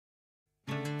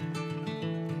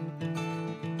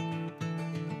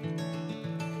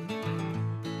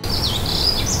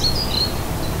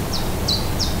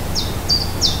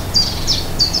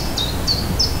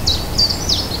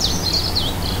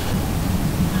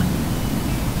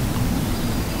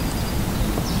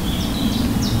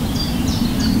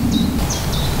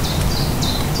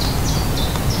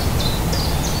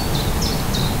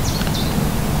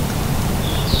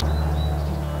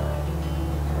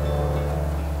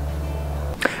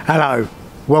Hello,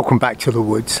 welcome back to the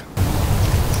woods.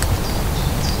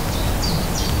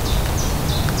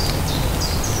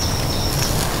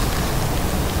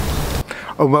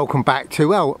 And welcome back to,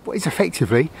 well, what is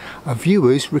effectively a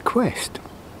viewer's request.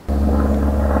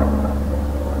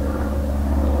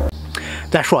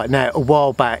 That's right. Now, a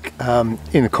while back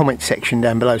in the comment section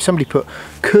down below, somebody put,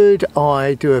 could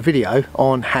I do a video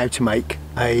on how to make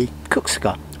a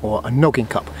KUKSA or a noggin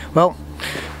cup? Well,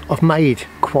 I've made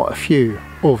quite a few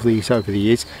of these over the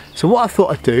years, so what I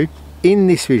thought I'd do in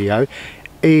this video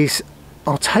is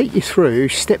I'll take you through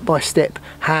step by step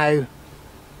how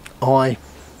I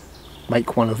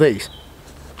make one of these,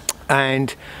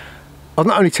 and I'll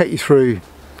not only take you through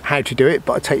how to do it,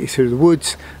 but I'll take you through the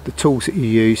woods, the tools that you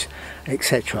use,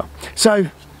 etc. So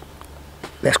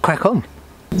let's crack on.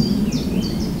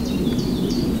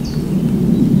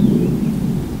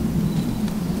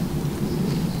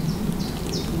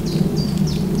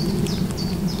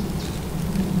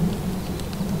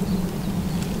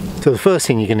 So the first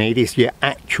thing you're going to need is your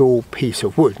actual piece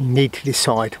of wood. You need to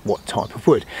decide what type of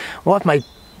wood. Well, I've made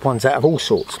ones out of all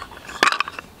sorts.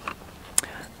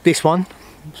 This one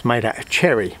is made out of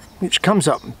cherry, which comes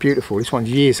up beautiful. This one's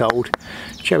years old.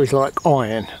 Cherry's like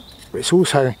iron, but it's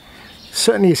also,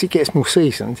 certainly as it gets more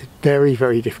seasoned, very,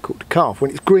 very difficult to carve.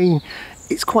 When it's green,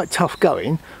 it's quite tough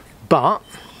going, but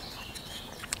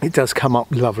it does come up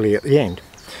lovely at the end.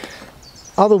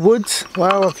 Other woods,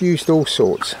 well, I've used all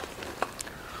sorts.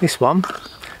 This one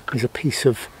is a piece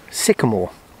of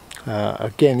sycamore.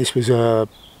 Again, this was a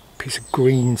piece of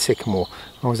green sycamore.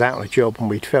 I was out on a job and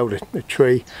we'd felled a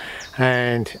tree,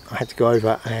 and I had to go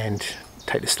over and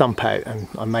take the stump out, and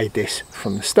I made this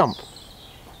from the stump.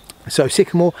 So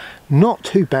sycamore, not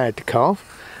too bad to carve.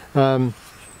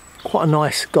 Quite a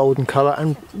nice golden colour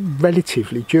and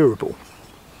relatively durable.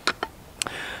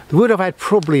 The wood I've had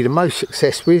probably the most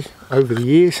success with over the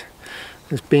years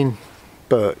has been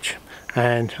birch.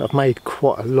 And I've made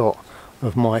quite a lot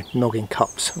of my noggin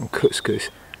cups and KUKSAs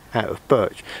out of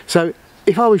birch. So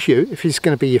if I was you, if it's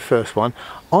going to be your first one,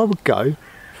 I would go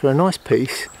for a nice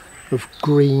piece of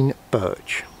green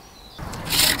birch.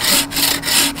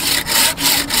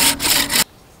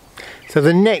 So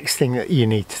the next thing that you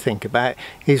need to think about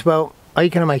is, well, are you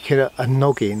going to make it a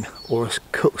noggin or a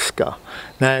KUKSA?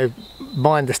 Now,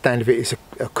 my understanding of it is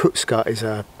a KUKSA is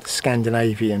a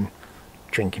Scandinavian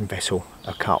drinking vessel,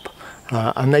 a cup.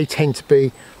 And they tend to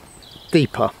be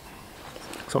deeper,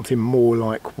 something more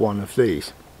like one of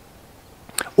these.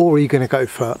 Or are you going to go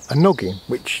for a noggin,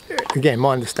 which again,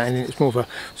 my understanding, is more of a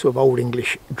sort of old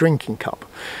English drinking cup.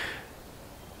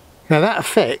 Now that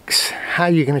affects how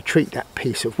you're going to treat that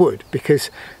piece of wood, because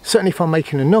certainly if I'm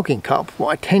making a noggin cup, what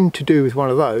I tend to do with one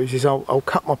of those is I'll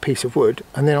cut my piece of wood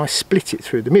and then I split it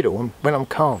through the middle, and when I'm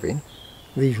carving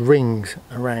these rings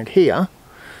around here,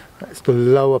 that's the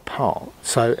lower part.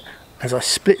 So as I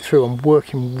split through, I'm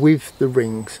working with the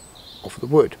rings of the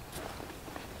wood.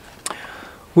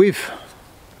 With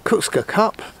KUKSA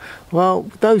cup, well,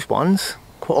 those ones,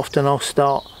 quite often I'll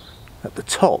start at the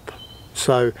top.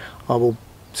 So I will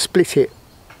split it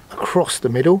across the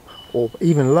middle, or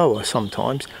even lower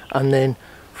sometimes, and then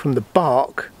from the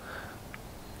bark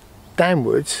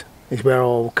downwards is where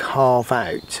I'll carve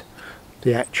out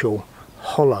the actual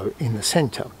hollow in the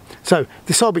centre. So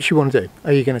decide what you want to do.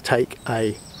 Are you going to take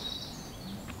a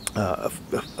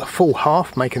full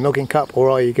half, make a noggin cup, or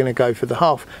are you going to go for the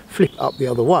half, flip up the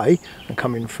other way and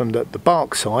come in from the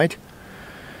bark side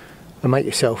and make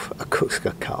yourself a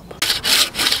KUKSA cup?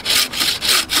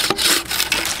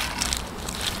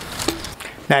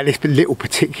 Now this little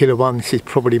particular one, this is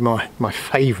probably my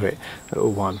favourite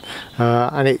little one,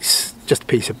 and it's just a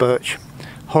piece of birch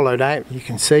hollowed out. You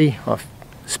can see I've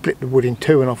split the wood in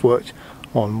two and I've worked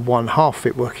on one half of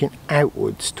it, working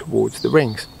outwards towards the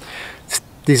rings.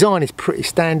 Design is pretty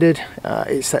standard.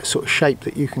 It's that sort of shape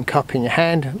that you can cup in your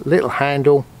hand, little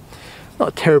handle, not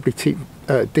a terribly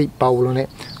deep bowl on it,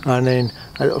 and then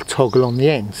a little toggle on the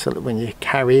end, so that when you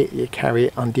carry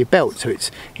it under your belt, so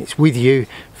it's with you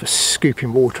for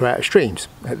scooping water out of streams,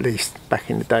 at least back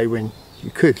in the day when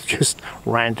you could just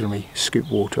randomly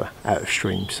scoop water out of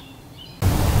streams.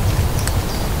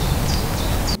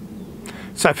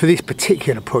 So for this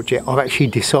particular project, I've actually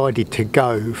decided to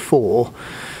go for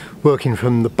working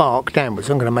from the bark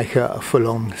downwards. I'm going to make a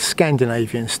full-on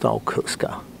Scandinavian style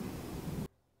KUKSA.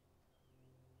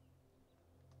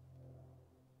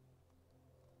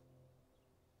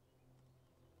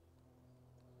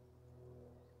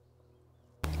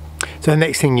 So the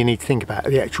next thing you need to think about are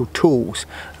the actual tools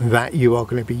that you are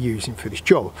going to be using for this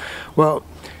job. Well,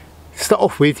 to start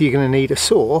off with, you're going to need a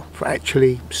saw for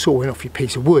actually sawing off your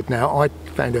piece of wood. Now,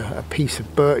 found a piece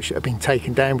of birch that had been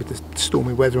taken down with the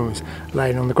stormy weather and was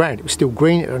laying on the ground. It was still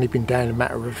green, it had only been down a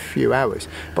matter of a few hours,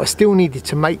 but I still needed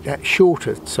to make that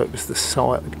shorter so it was the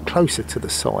size, closer to the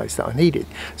size that I needed.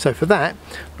 So for that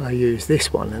I used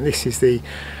this one, and this is the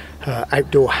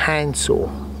outdoor handsaw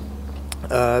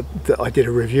that I did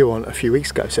a review on a few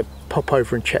weeks ago, so pop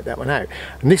over and check that one out.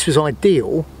 And this was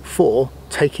ideal for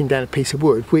taking down a piece of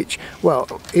wood which,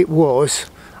 well, it was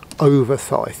over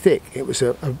thigh thick. It was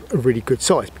a really good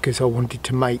size because I wanted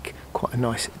to make quite a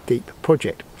nice deep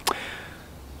project.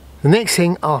 The next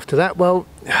thing after that, well,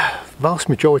 the vast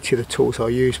majority of the tools I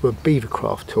used were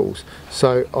beavercraft tools.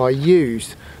 So I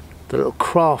used the little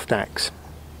craft axe,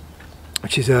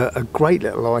 which is a great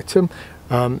little item,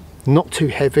 not too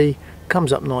heavy,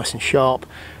 comes up nice and sharp,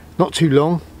 not too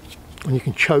long, and you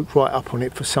can choke right up on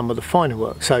it for some of the finer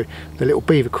work. So the little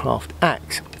beavercraft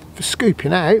axe for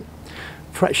scooping out,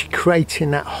 for actually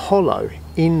creating that hollow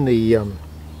in the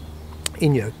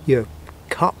in your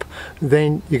cup,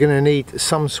 then you're going to need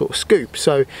some sort of scoop.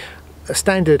 So a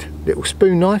standard little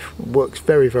spoon knife works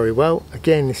very, very well.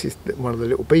 Again, this is one of the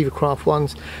little beavercraft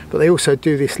ones, but they also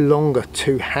do this longer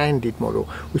two-handed model,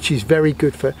 which is very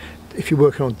good for if you're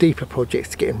working on deeper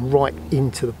projects, getting right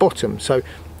into the bottom. So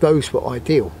those were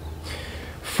ideal.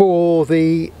 For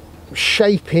the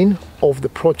shaping of the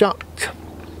project,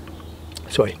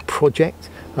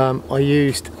 I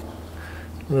used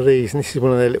one of these, and this is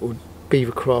one of their little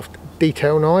beavercraft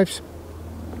detail knives.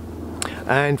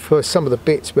 And for some of the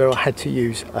bits where I had to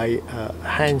use a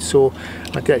handsaw,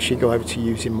 I did actually go over to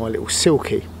using my little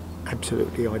silky.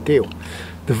 Absolutely ideal.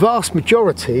 The vast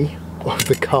majority of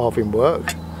the carving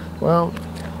work, well,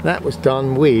 that was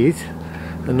done with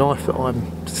a knife that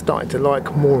I'm starting to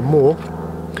like more and more,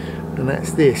 and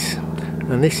that's this.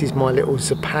 And this is my little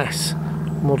Zapas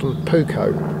modern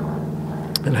Puko.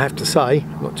 And I have to say,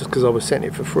 not just because I was sent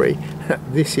it for free,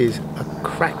 this is a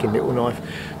cracking little knife.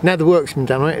 Now the work's been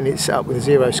done on it and it's set up with a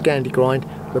 0 Scandi grind,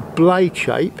 the blade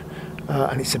shape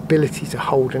and its ability to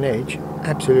hold an edge,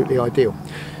 absolutely ideal.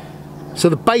 So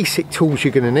the basic tools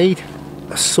you're going to need: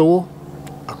 a saw,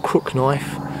 a crook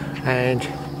knife, and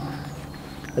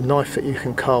a knife that you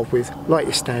can carve with, like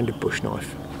your standard bush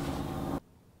knife.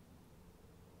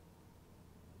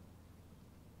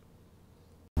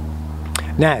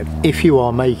 Now, if you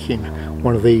are making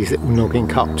one of these little noggin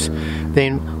cups,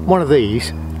 then one of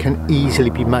these can easily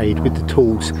be made with the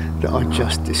tools that I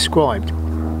just described.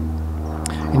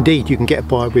 Indeed, you can get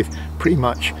by with pretty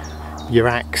much your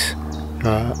axe,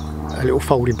 a little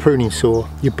folding pruning saw,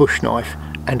 your bush knife,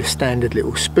 and a standard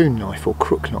little spoon knife or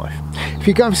crook knife. If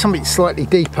you go for something slightly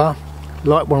deeper,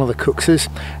 like one of the KUKSAs,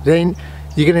 then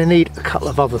you're going to need a couple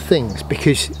of other things,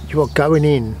 because you are going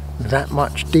in that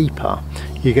much deeper.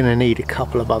 You're going to need a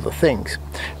couple of other things.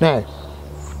 Now,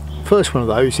 first one of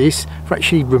those is for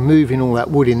actually removing all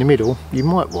that wood in the middle. You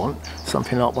might want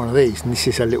something like one of these, and this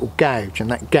is a little gouge,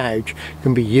 and that gouge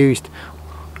can be used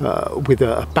with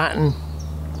a baton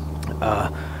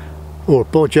or a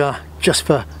bodger, just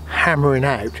for hammering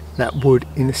out that wood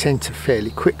in the centre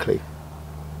fairly quickly.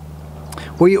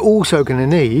 What you're also going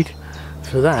to need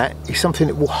for that is something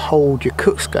that will hold your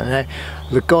KUKSA. Now,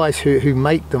 the guys who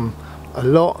make them a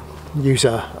lot use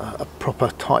a proper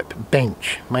type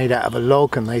bench made out of a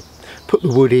log, and they put the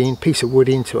wood in, piece of wood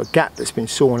into a gap that's been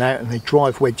sawn out, and they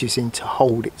drive wedges in to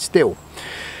hold it still.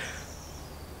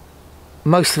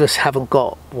 Most of us haven't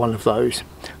got one of those.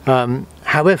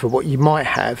 However, what you might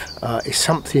have is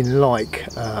something like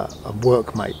a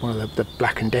Workmate, one of the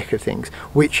Black & Decker things,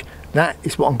 which that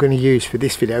is what I'm going to use for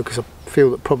this video, because I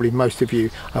feel that probably most of you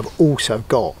have also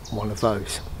got one of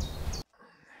those.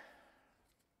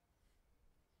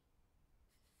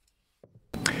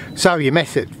 So your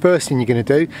method, first thing you're going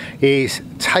to do is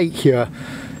take your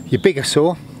bigger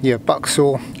saw, your buck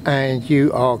saw, and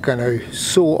you are going to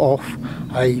saw off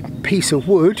a piece of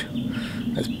wood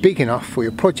that's big enough for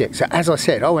your project. So as I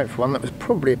said, I went for one that was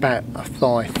probably about a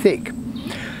thigh thick.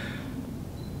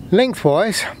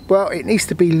 Lengthwise, well, it needs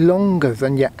to be longer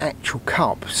than your actual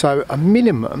cup, so a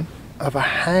minimum of a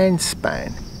hand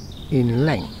span in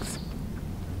length.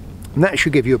 And that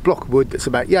should give you a block of wood that's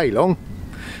about yay long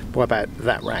by about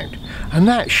that round, and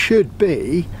that should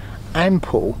be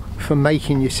ample for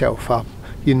making yourself up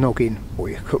your noggin or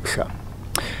your KUKSA.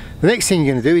 The next thing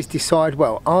you're going to do is decide,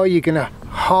 well, are you going to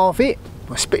halve it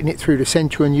by splitting it through the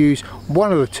centre and use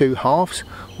one of the two halves,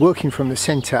 working from the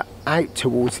centre out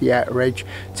towards the outer edge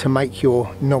to make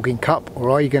your noggin cup, or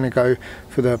are you going to go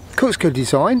for the KUKSA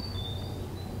design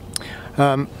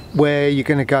where you're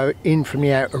going to go in from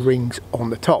the outer rings on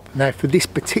the top? Now, for this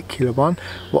particular one,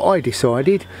 what I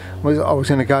decided was I was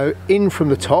going to go in from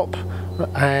the top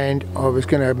and I was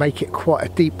going to make it quite a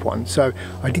deep one, so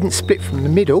I didn't split from the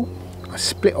middle, I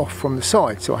split off from the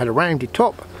side. So I had a rounded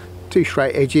top, 2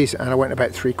 straight edges, and I went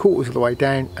about 3/4 of the way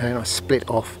down, and then I split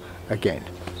off again.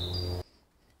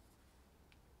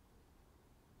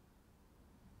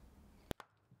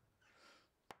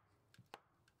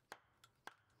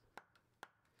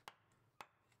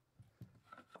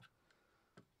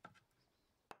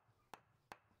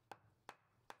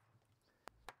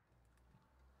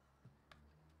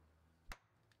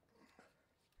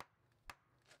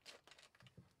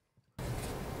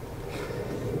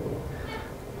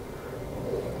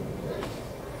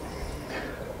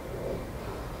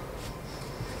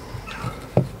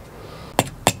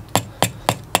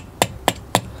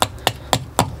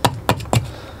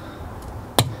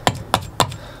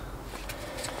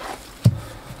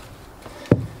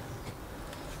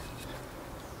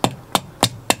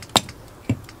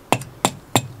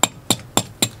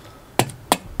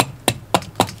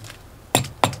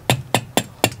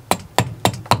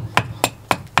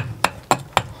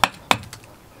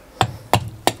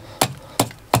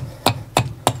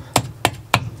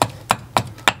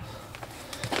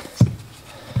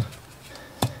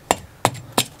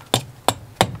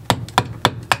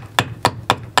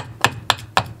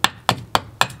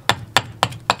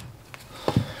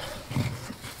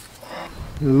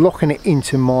 Locking it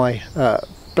into my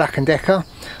Black & Decker,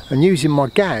 and using my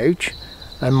gouge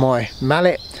and my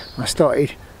mallet, I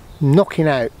started knocking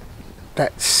out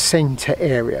that centre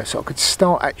area so I could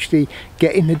start actually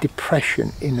getting the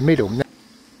depression in the middle.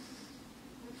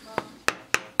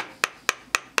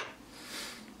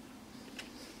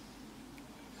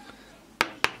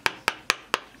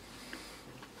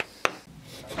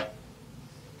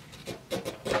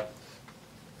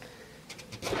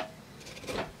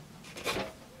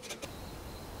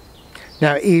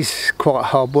 Now it is quite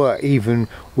hard work even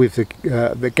with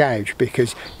the gouge,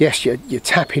 because yes, you're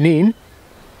tapping in,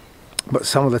 but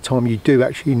some of the time you do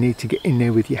actually need to get in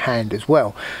there with your hand as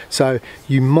well. So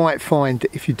you might find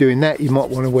that if you're doing that, you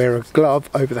might want to wear a glove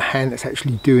over the hand that's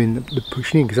actually doing the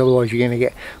pushing in, because otherwise you're going to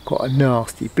get quite a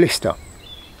nasty blister.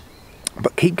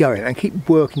 But keep going and keep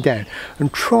working down,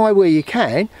 and try where you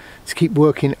can to keep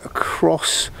working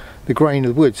across the grain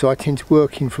of the wood. So I tend to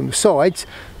work in from the sides.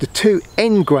 The 2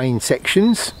 end grain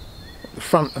sections, the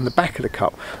front and the back of the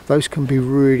cup, those can be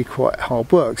really quite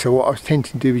hard work. So what I tend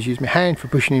to do is use my hand for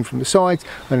pushing in from the sides,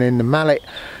 and then the mallet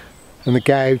and the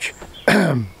gouge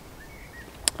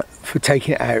for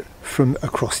taking it out from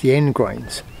across the end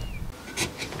grains.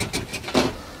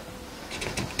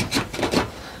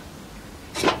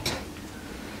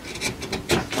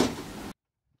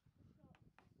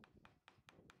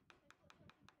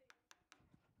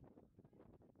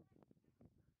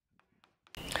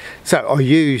 So I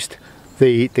used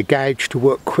the gouge to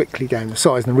work quickly down the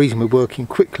sides, and the reason we're working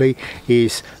quickly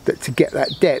is that to get that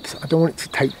depth, I don't want it to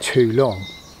take too long,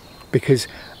 because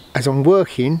as I'm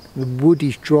working, the wood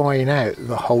is drying out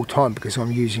the whole time because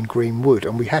I'm using green wood,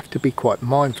 and we have to be quite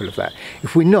mindful of that.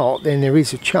 If we're not, then there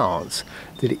is a chance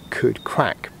that it could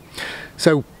crack.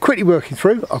 So quickly working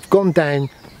through, I've gone down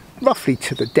roughly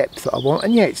to the depth that I want,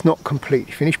 and yeah, it's not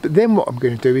completely finished, but then what I'm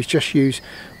going to do is just use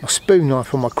my spoon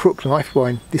knife or my crook knife. Well,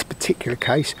 in this particular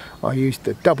case I used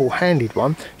the double-handed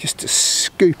one, just to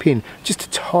scoop in, just to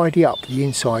tidy up the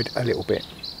inside a little bit.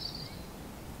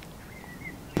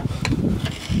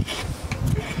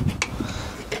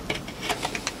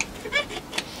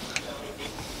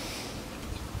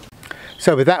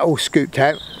 So with that all scooped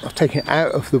out, I've taken it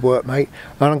out of the workmate,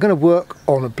 and I'm going to work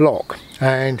on a block,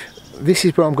 and this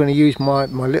is where I'm going to use my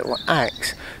little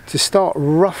axe to start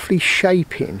roughly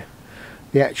shaping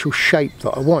the actual shape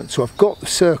that I want. So I've got the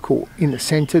circle in the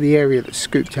centre, the area that's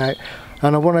scooped out,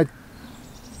 and I want to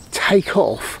take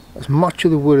off as much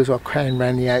of the wood as I can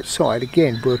around the outside,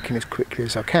 again working as quickly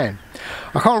as I can.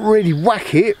 I can't really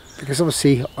whack it because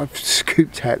obviously I've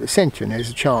scooped out the centre, and there's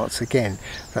a chance again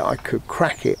that I could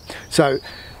crack it. So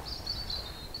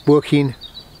working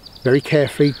very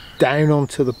carefully down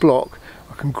onto the block,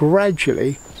 I can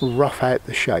gradually rough out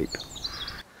the shape.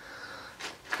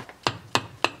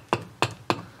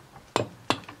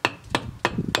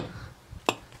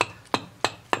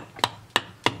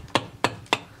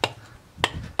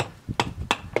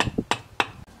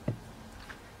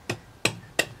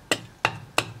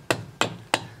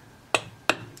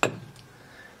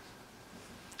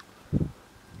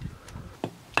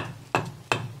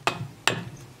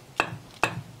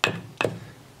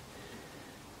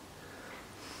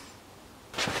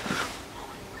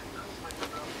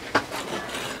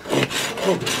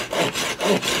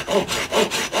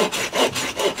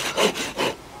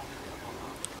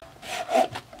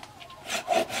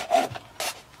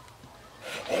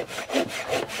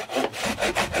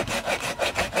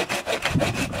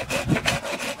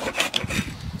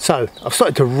 So I've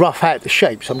started to rough out the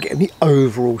shape, so I'm getting the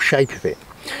overall shape of it.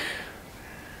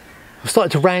 I've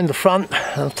started to round the front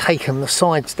and I've taken the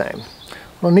sides down.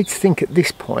 What I need to think at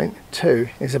this point too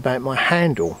is about my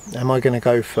handle. Am I going to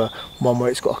go for one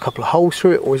where it's got a couple of holes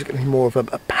through it, or is it going to be more of a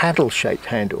paddle shaped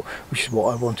handle, which is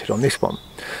what I wanted on this one.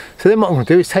 So then what I'm going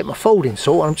to do is take my folding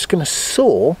saw and I'm just going to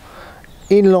saw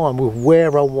in line with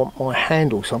where I want my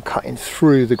handle, so I'm cutting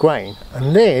through the grain,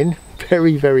 and then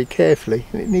very, very carefully,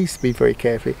 and it needs to be very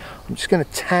carefully, I'm just going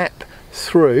to tap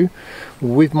through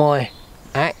with my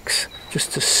axe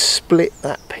just to split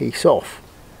that piece off.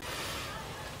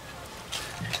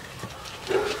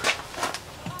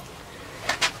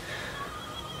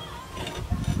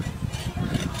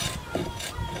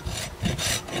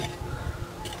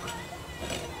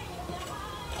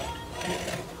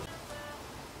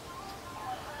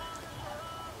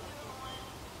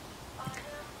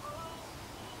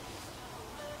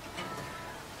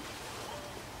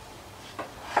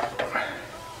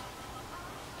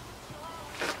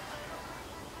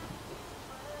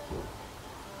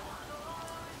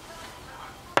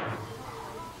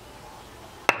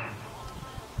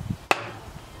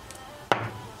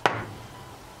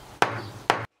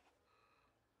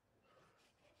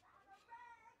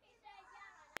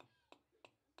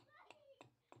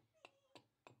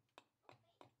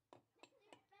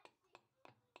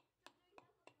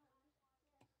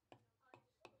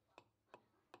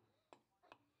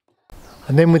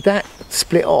 And then with that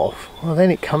split off, well,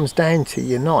 then it comes down to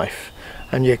your knife,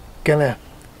 and you're gonna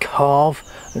carve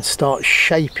and start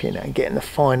shaping it and getting the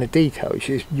finer details.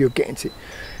 You're getting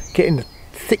the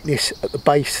thickness at the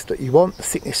base that you want, the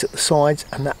thickness at the sides,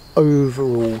 and that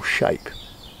overall shape.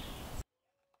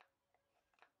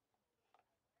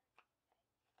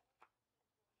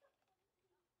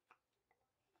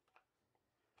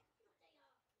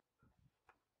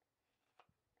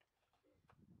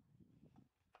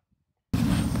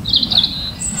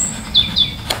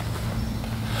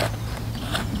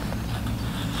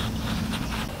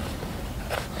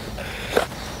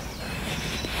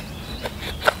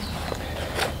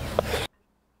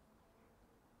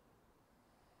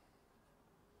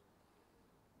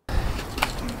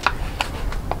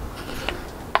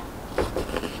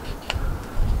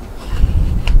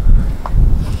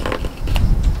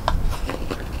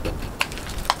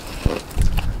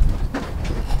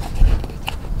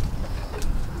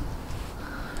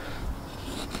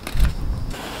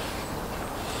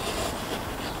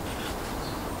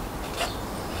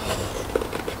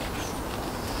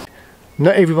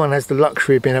 Not everyone has the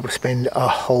luxury of being able to spend a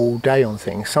whole day on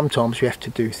things. Sometimes you have to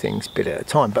do things a bit at a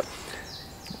time, but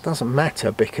it doesn't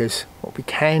matter, because what we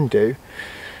can do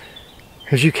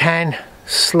is you can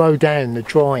slow down the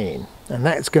drying, and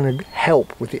that's going to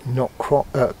help with it not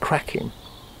cracking.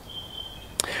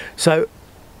 So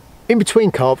in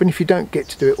between carving, if you don't get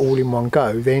to do it all in one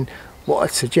go, then what I'd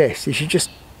suggest is you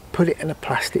just put it in a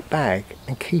plastic bag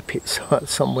and keep it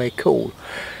somewhere cool.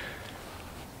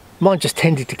 Mine just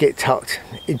tended to get tucked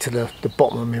into the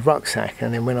bottom of my rucksack,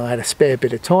 and then when I had a spare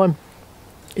bit of time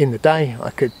in the day, I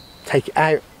could take it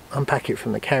out, unpack it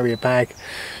from the carrier bag,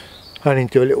 and then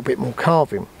do a little bit more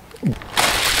carving.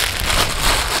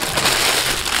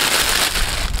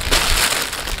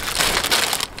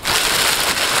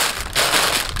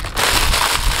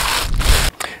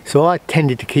 So I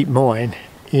tended to keep mine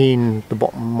in the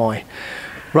bottom of my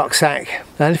rucksack,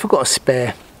 and if I've got a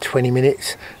spare 20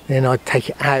 minutes, then I'd take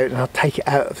it out, and I'd take it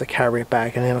out of the carrier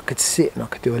bag, and then I could sit and I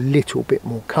could do a little bit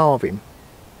more carving,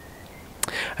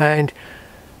 and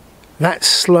that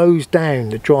slows down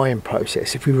the drying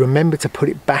process. If we remember to put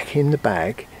it back in the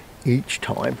bag each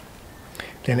time,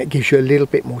 then it gives you a little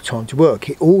bit more time to work.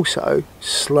 It also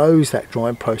slows that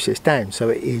drying process down, so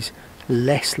it is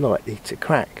less likely to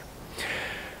crack.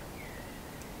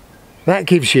 That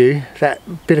gives you that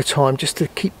bit of time just to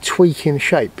keep tweaking the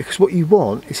shape, because what you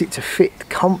want is it to fit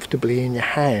comfortably in your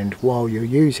hand while you're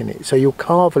using it. So you'll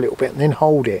carve a little bit and then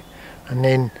hold it, and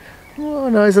then, oh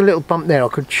no, there's a little bump there, I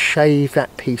could shave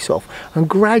that piece off, and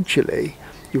gradually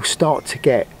you'll start to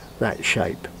get that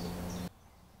shape.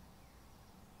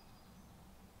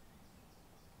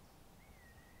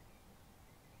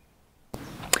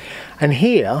 And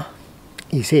here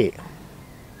is it.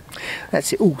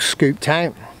 That's it all scooped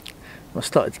out. I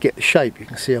started to get the shape. You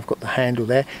can see I've got the handle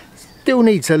there. Still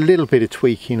needs a little bit of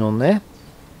tweaking on there,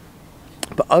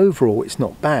 but overall it's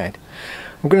not bad.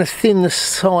 I'm going to thin the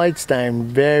sides down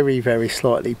very, very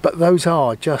slightly, but those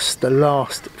are just the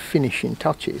last finishing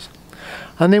touches.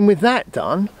 And then with that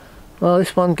done, well,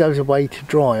 this one goes away to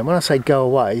dry, and when I say go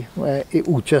away, well, it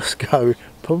will just go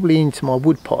probably into my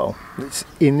wood pile that's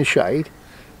in the shade,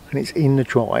 and it's in the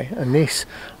dry, and this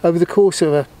over the course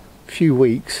of a few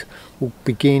weeks will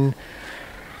begin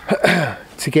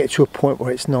to get to a point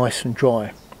where it's nice and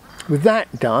dry. With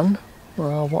that done,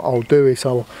 well, what I'll do is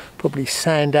I'll probably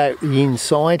sand out the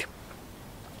inside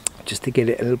just to get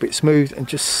it a little bit smooth, and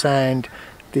just sand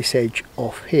this edge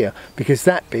off here, because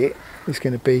that bit is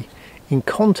going to be in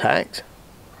contact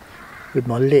with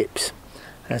my lips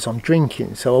as I'm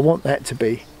drinking, so I want that to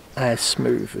be as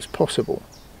smooth as possible.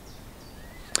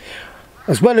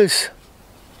 As well as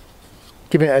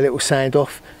giving it a little sand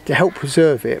off to help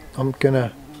preserve it, I'm going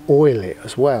to oil it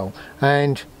as well,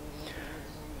 and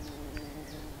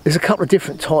there's a couple of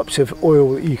different types of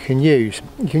oil that you can use.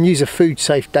 You can use a food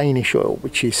safe Danish oil,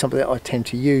 which is something that I tend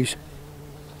to use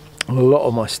on a lot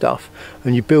of my stuff,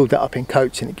 and you build that up in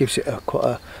coats and it gives it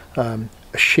quite a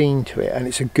sheen to it, and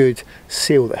it's a good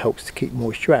seal that helps to keep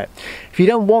moisture out. If you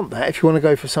don't want that, if you want to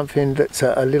go for something that's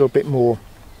a little bit more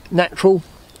natural,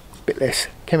 a bit less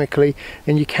chemically,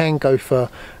 then you can go for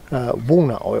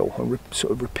walnut oil, and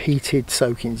sort of repeated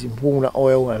soakings in walnut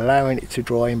oil and allowing it to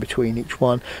dry in between each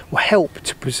one will help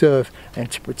to preserve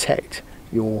and to protect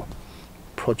your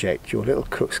project, your little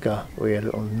KUKSA or your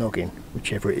little noggin,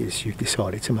 whichever it is you've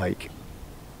decided to make.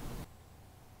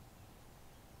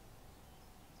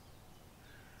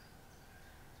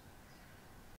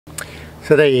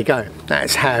 So there you go,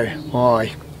 that's how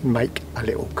I make a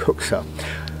little KUKSA.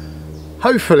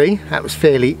 Hopefully that was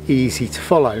fairly easy to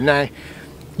follow. Now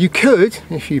you could,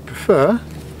 if you prefer,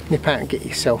 nip out and get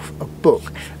yourself a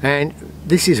book, and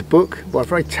this is a book by a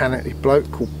very talented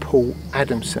bloke called Paul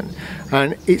Adamson,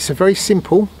 and it's a very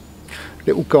simple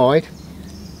little guide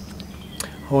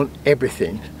on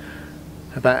everything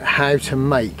about how to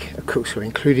make a KUKSA,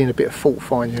 including a bit of fault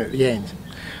finding at the end,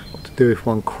 what to do if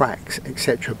one cracks,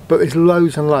 etc. But there's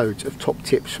loads and loads of top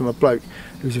tips from a bloke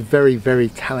who's a very, very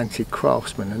talented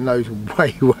craftsman and knows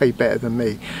way, way better than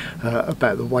me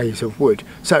about the ways of wood.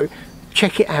 So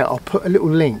check it out. I'll put a little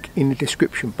link in the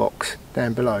description box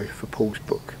down below for Paul's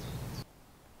book.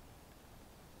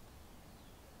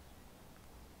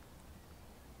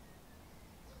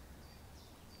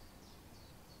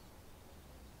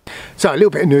 So a little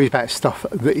bit of news about stuff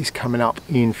that is coming up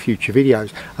in future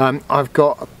videos. I've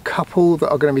got a couple that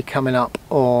are going to be coming up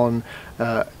on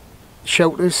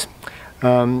shelters,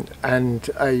 and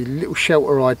a little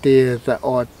shelter idea that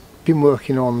I've been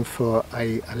working on for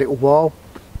a little while.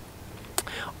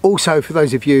 Also, for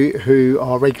those of you who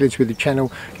are regulars with the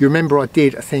channel, you remember I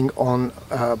did a thing on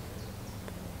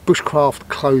bushcraft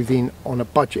clothing on a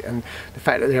budget, and the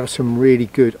fact that there are some really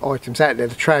good items out there.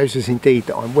 The trousers indeed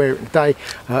that I'm wearing today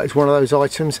is one of those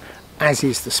items, as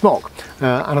is the smock,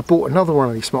 and I bought another one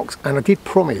of these smocks, and I did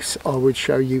promise I would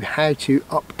show you how to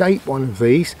update one of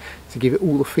these to give it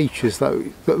all the features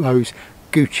that those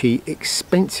Gucci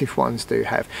expensive ones do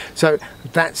have. So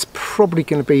that's probably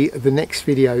going to be the next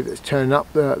video that's turning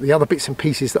up. The other bits and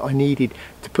pieces that I needed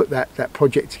to put that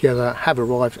project together have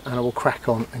arrived, and I will crack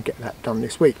on and get that done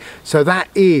this week. So that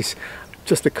is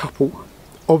just a couple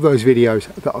of those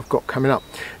videos that I've got coming up.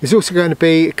 There's also going to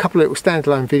be a couple of little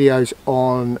standalone videos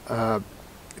on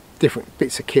different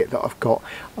bits of kit that I've got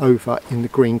over in the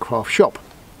Greencraft Shop.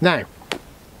 Now,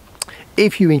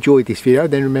 if you enjoyed this video,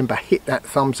 then remember, hit that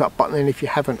thumbs up button, and if you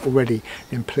haven't already,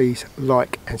 then please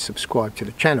like and subscribe to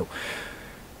the channel.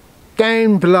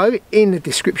 Down below in the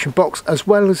description box, as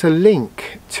well as a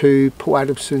link to Paul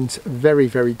Adamson's very,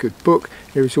 very good book,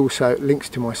 there is also links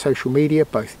to my social media,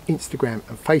 both Instagram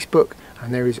and Facebook,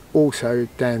 and there is also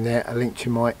down there a link to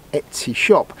my Etsy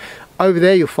shop. Over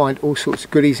there you'll find all sorts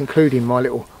of goodies, including my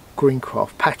little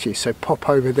Greencraft patches, so pop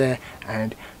over there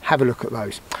and have a look at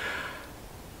those.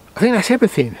 I think that's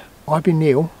everything. I've been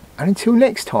Neil, and until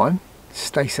next time,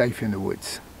 stay safe in the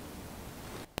woods.